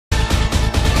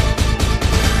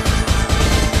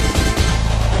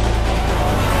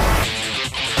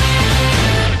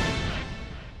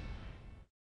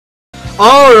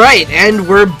Alright, and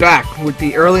we're back with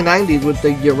the early 90s with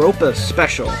the Europa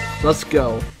special. Let's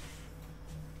go.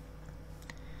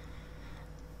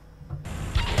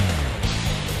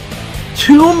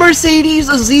 Two Mercedes,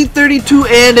 a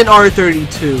Z32, and an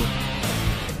R32.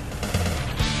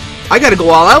 I gotta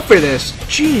go all out for this.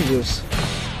 Jesus.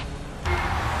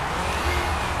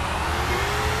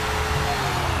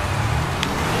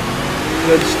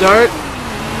 Good start.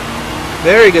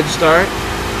 Very good start.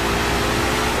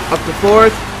 Up to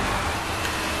fourth.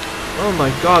 Oh my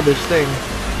god, this thing.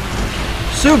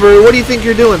 Subaru, what do you think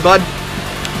you're doing, bud?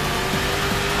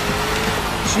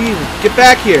 Jesus, get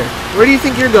back here. Where do you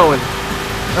think you're going?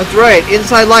 That's right,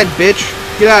 inside line, bitch.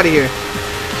 Get out of here.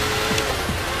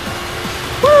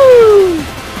 Woo!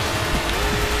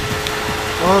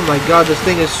 Oh my god, this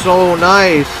thing is so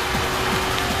nice.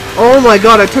 Oh my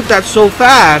god, I took that so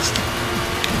fast.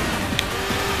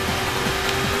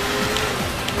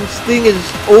 This thing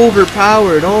is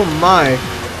overpowered, oh my.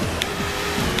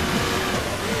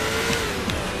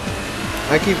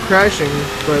 I keep crashing,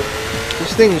 but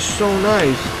this thing is so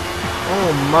nice.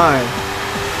 Oh my.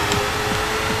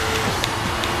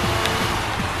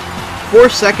 4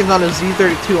 seconds on a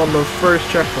Z32 on the first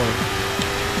checkpoint.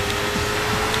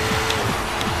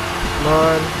 Come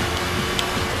on.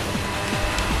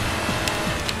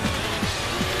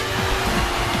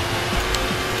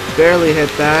 Barely hit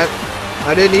that.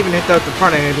 I didn't even hit that with the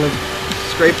front end, like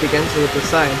scraped against it with the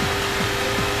side.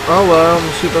 Oh well, I'm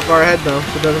super far ahead though,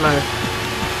 so it doesn't matter.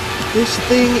 This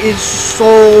thing is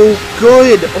so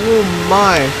good! Oh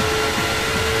my!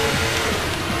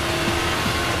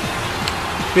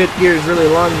 Fifth gear is really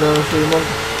long though, so we won't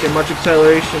get much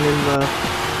acceleration in the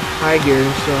high gear,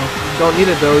 so don't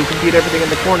need it though, you can beat everything in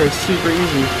the corner, it's super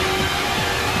easy.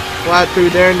 Flat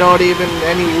through there, not even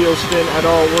any wheel spin at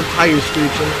all, or tire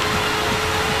screeching.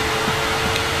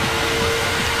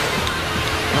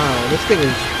 Wow, this thing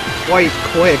is quite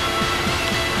quick.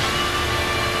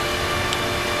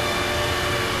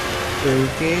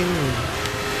 Braking.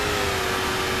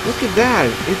 Look at that.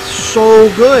 It's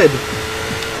so good.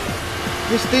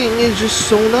 This thing is just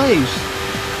so nice.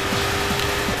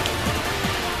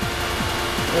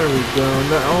 There we go.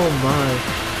 Oh my.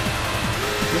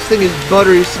 This thing is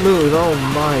buttery smooth. Oh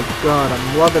my god.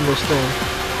 I'm loving this thing.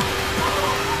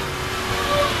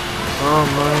 Oh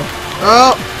my.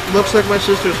 Oh! Looks like my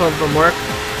sister's home from work.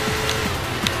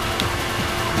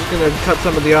 I'm just gonna cut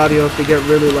some of the audio if they get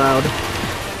really loud.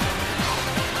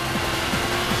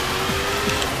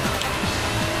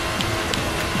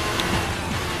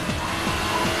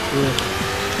 Yeah.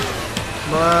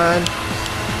 Come on.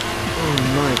 Oh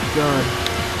my god.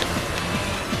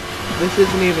 This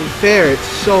isn't even fair. It's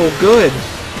so good.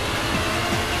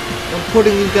 I'm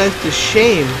putting these guys to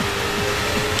shame.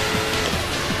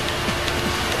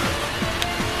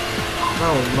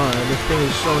 Oh my, this thing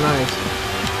is so nice.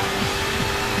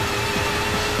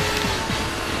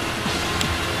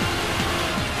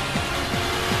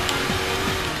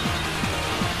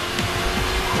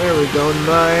 There we go,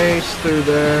 nice through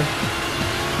there.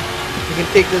 You can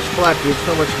take this flat, dude,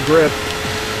 so much grip.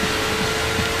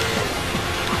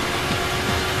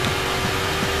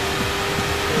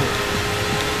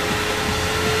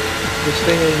 This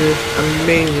thing is just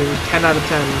amazing, 10 out of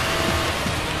 10.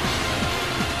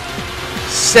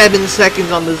 7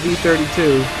 seconds on the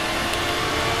Z32.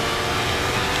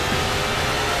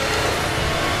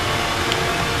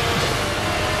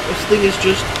 This thing is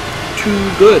just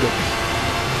too good.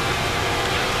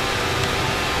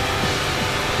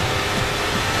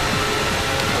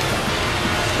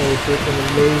 So freaking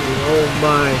amazing. Oh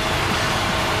my.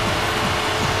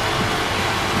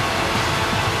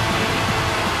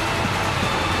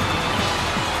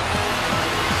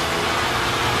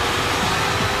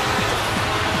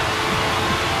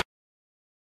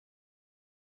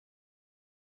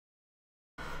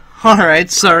 Alright,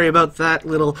 sorry about that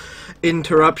little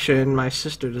interruption. My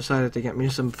sister decided to get me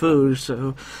some food,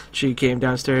 so she came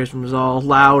downstairs and was all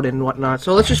loud and whatnot.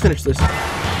 So let's just finish this.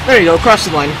 There you go, cross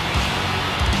the line.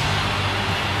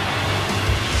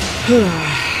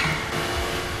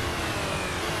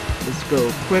 Let's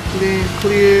go quickly,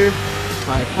 clear,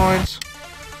 5 points.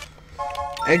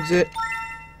 Exit.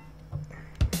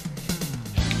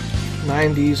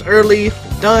 90s early,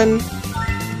 done.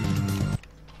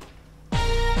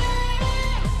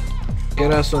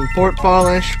 Get us some port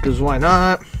polish, because why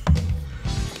not?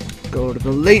 Go to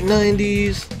the late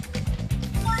 90s.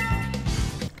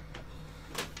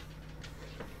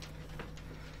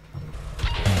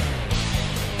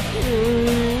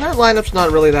 That lineup's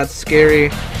not really that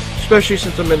scary, especially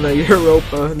since I'm in the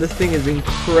Europa. This thing is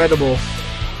incredible.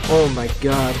 Oh my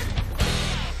god.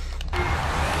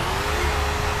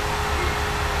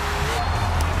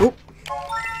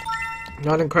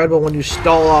 Not incredible when you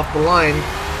stall off the line.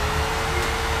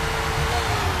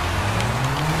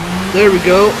 There we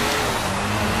go.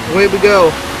 Away we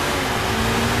go.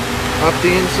 Up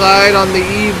the inside on the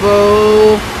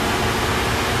Evo.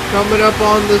 Coming up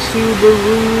on the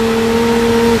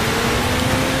Subaru.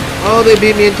 Oh, they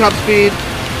beat me in top speed.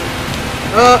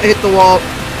 Oh, hit the wall.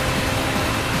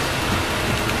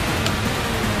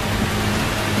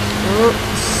 Oh,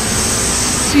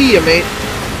 see ya, mate.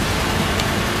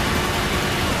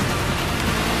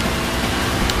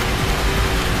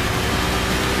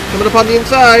 Coming up on the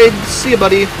inside. See ya,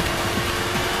 buddy.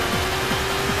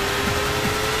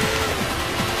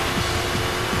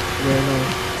 Very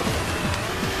nice.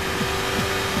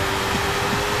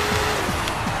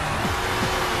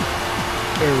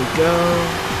 There we go.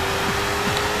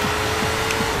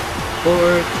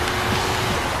 Forward.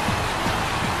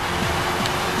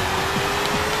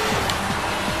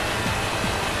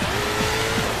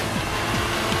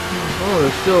 Oh,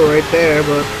 they're still right there,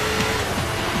 but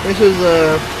this is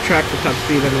a track for top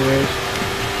speed anyways.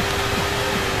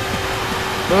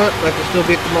 But I can still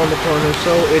beat them on the corner,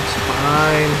 so it's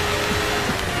fine.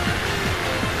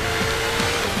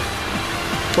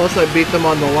 Plus I beat them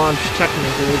on the launch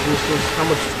technically, this is how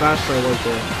much faster I was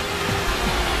there.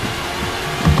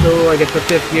 So I get to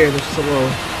 5th gear, this is a little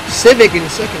Civic in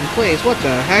 2nd place, what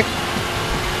the heck?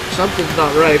 Something's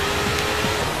not right.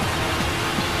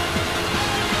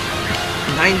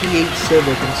 98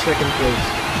 Civic in 2nd place.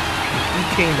 He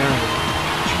came down.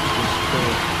 Jesus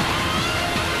Christ.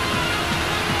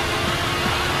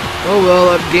 Oh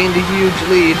well, I've gained a huge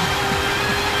lead.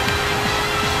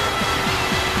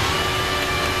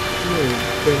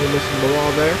 Barely missing the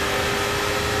wall there.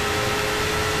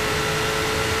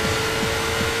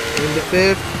 Into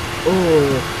 5th. Oh,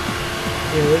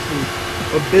 yeah, this is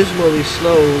abysmally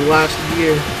slow last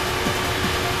year.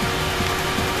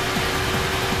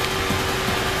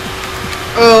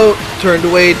 Oh, turned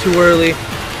away too early.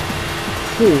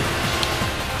 Whew.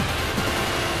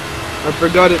 I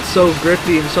forgot it's so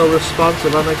grippy and so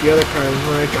responsive, unlike the other cars.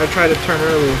 When I try to turn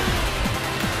early.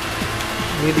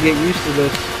 I need to get used to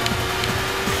this.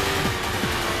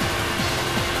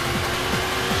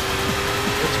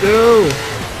 Let's go!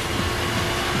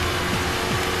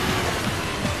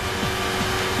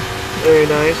 Very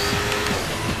nice.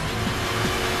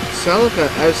 Celica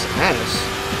SS.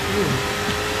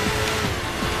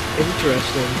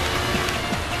 Interesting.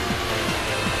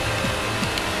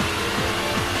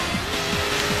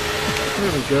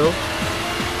 There we go.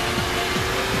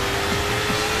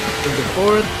 Into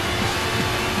 4th.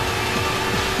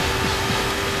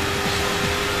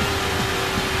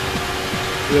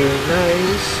 Very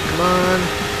nice. Come on.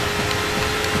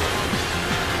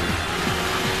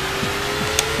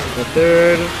 The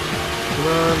 3rd. Come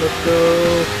on, let's go.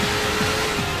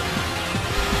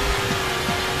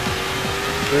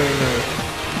 Very nice.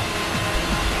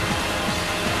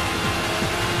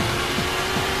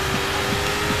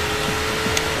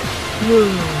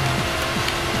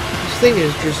 This thing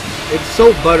is just, it's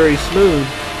so buttery smooth.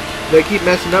 They keep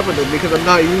messing up with it because I'm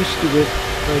not used to it,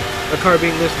 like a car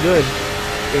being this good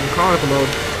in Chronicle mode.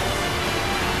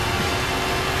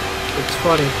 It's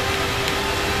funny.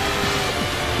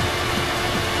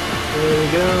 There we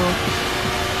go.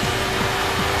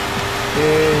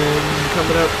 And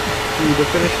coming up to the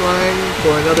finish line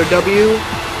for another W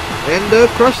and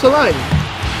cross the line.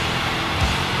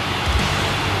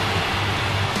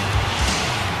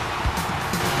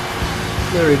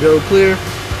 There we go, clear.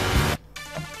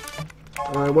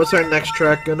 Alright, what's our next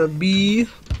track gonna be?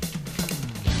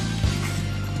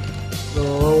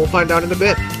 Oh, we'll find out in a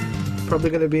bit. Probably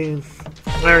gonna be...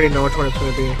 I already know which one it's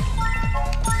gonna be.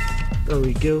 There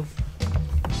we go.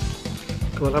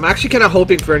 Come on, I'm actually kind of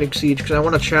hoping for an Siege because I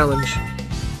want a challenge.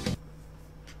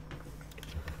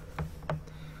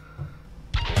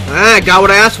 Ah, I got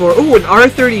what I asked for. Ooh, an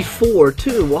R34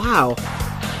 too. Wow.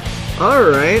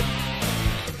 Alright.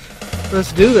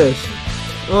 Let's do this.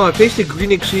 Oh, I faced a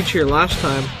green Siege here last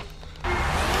time.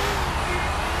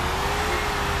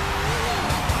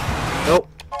 Nope.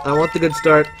 I want the good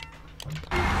start.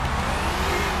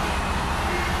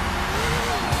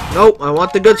 Nope, I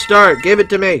want the good start. Give it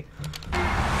to me.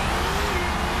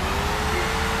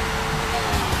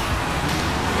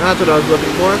 That's what I was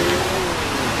looking for.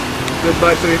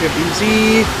 Goodbye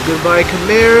 350Z. Goodbye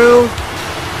Camaro.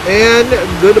 And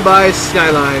goodbye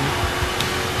Skyline.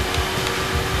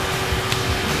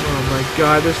 Oh my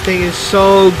god, this thing is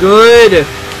so good.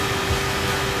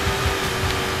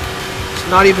 It's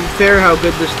not even fair how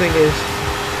good this thing is.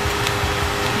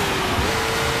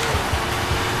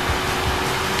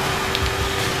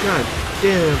 God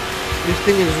damn. This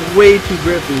thing is way too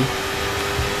grippy.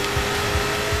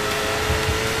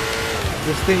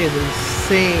 This thing is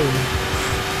insane.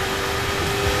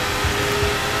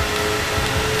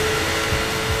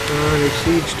 Under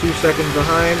siege, 2 seconds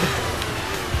behind.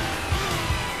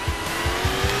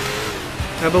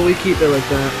 How about we keep it like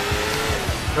that?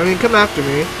 I mean, come after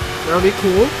me. That'll be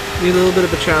cool. Be a little bit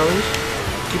of a challenge.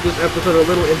 Keep this episode a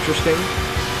little interesting.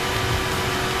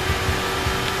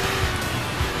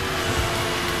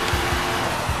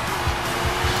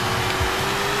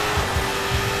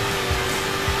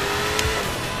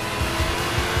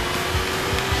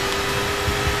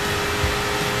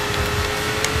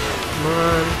 Come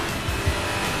on.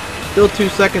 Still 2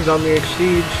 seconds on the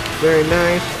siege. Very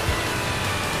nice.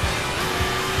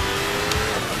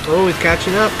 Oh, he's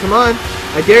catching up. Come on.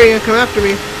 I dare you. Come after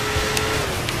me.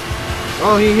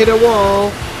 Oh, he hit a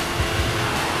wall.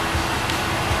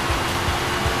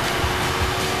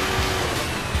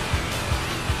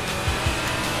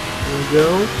 There we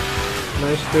go.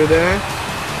 Nice through there.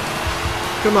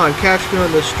 Come on, catch me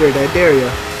on the straight. I dare you.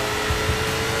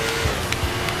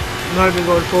 I'm not even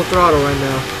going full throttle right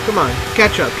now. Come on.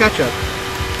 Catch up. Catch up.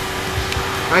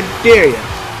 I dare you.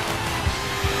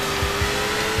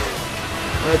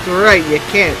 That's right, you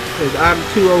can't, because I'm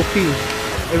too OP.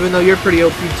 Even though you're pretty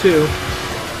OP too.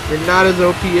 You're not as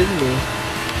OP as me.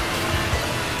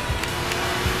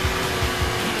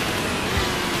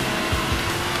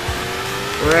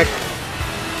 Wreck.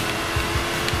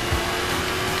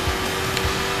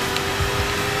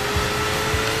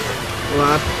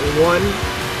 Last one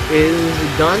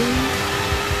is done.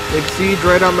 Big siege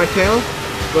right on my tail,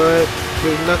 but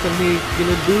there's nothing he's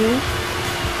gonna do,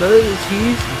 because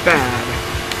he's bad.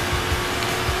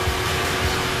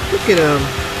 Look at him.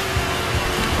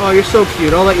 Oh, you're so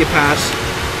cute. I'll let you pass.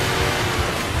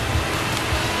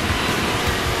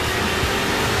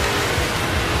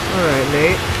 Alright,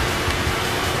 mate.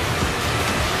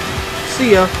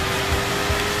 See ya.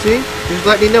 See? Just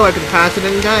let me know I can pass at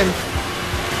any time.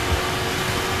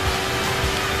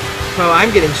 Oh,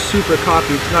 I'm getting super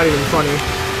cocky. It's not even funny.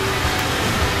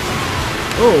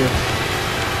 Oh.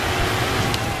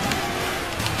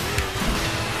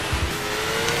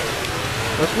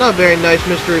 That's not very nice,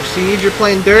 Mr. Siege. You're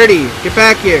playing dirty. Get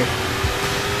back here.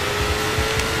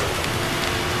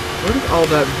 Where did all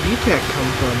that VTech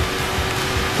come from?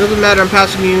 Doesn't matter. I'm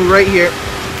passing you right here.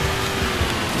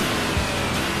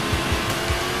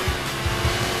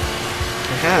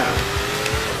 Yeah.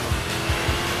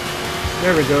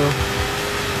 There we go.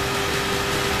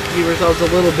 Give ourselves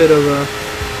a little bit of a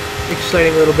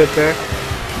exciting little bit there.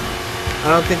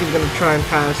 I don't think he's gonna try and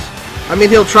pass. I mean,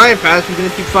 he'll try and pass. He's gonna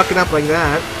keep fucking up like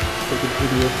that. Fucking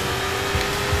idiot.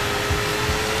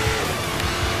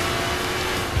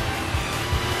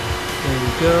 There we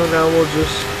go. Now we'll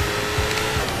just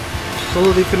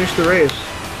slowly finish the race.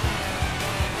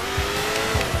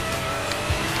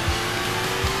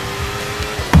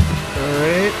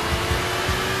 Alright.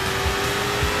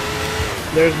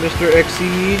 There's Mr. X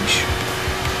Siege.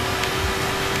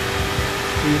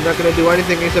 He's not gonna do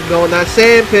anything except go in that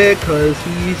sand pit, cause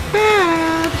he's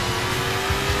bad.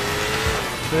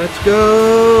 Let's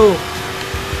go.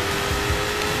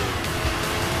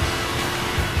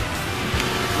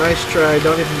 Nice try.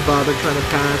 Don't even bother trying to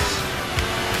pass.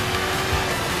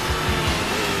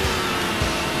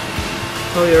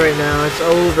 Tell you right now, it's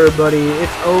over, buddy.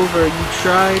 It's over. You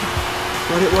tried,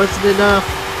 but it wasn't enough.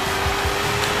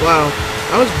 Wow,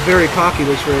 I was very cocky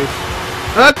this race.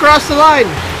 Across the line.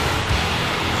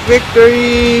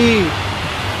 Victory!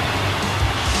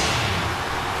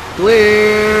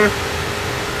 Clear!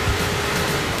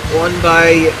 Won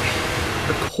by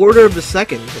a quarter of a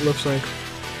second, it looks like.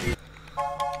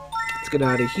 Let's get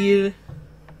out of here.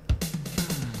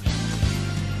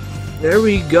 There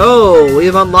we go!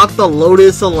 We've unlocked the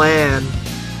Lotus of Land.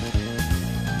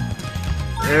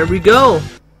 There we go!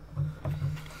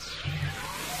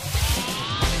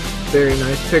 Very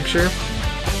nice picture.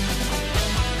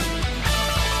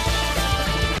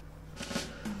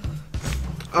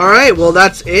 Alright, well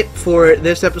that's it for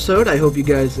this episode. I hope you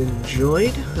guys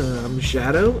enjoyed. I'm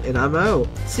Shadow, and I'm out.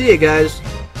 See ya, guys.